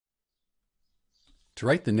To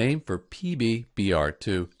write the name for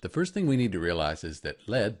PbBr2, the first thing we need to realize is that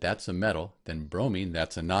lead, that's a metal, then bromine,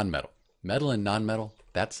 that's a nonmetal. Metal and nonmetal,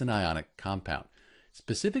 that's an ionic compound.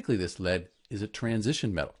 Specifically, this lead is a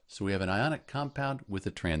transition metal. So we have an ionic compound with a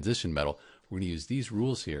transition metal. We're going to use these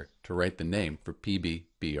rules here to write the name for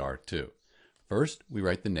PbBr2. First, we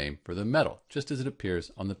write the name for the metal, just as it appears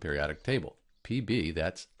on the periodic table. Pb,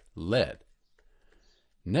 that's lead.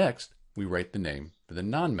 Next, we write the name for the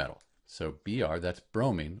nonmetal. So Br, that's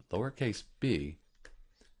bromine, lowercase b.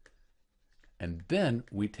 And then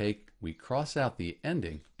we cross out the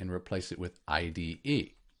ending and replace it with IDE.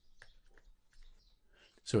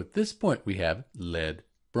 So at this point we have lead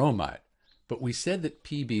bromide. But we said that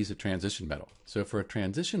Pb is a transition metal. So for a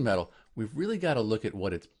transition metal, we've really got to look at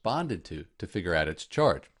what it's bonded to figure out its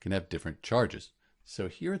charge. It can have different charges. So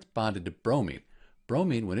here it's bonded to bromine.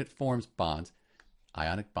 Bromine, when it forms bonds,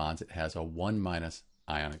 ionic bonds, it has a 1-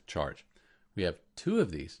 ionic charge. We have two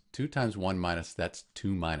of these. 2 times 1-, that's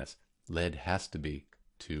 2-. Lead has to be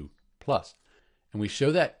 2+. And we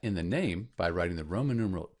show that in the name by writing the Roman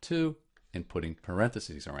numeral 2 and putting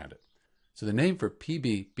parentheses around it. So the name for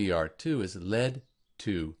PbBr2 is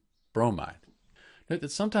lead-2-bromide. Note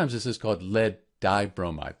that sometimes this is called lead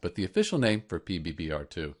dibromide, but the official name for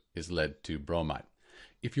PbBr2 is lead-2-bromide.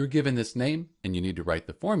 If you're given this name and you need to write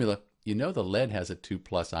the formula, you know the lead has a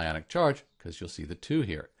 2+ ionic charge because you'll see the 2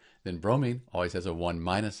 here. Then bromine always has a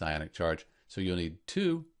 1- ionic charge, so you'll need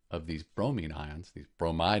 2 of these bromine ions, these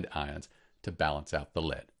bromide ions, to balance out the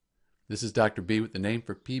lead. This is Dr. B with the name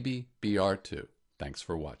for PbBr2. Thanks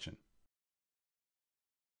for watching.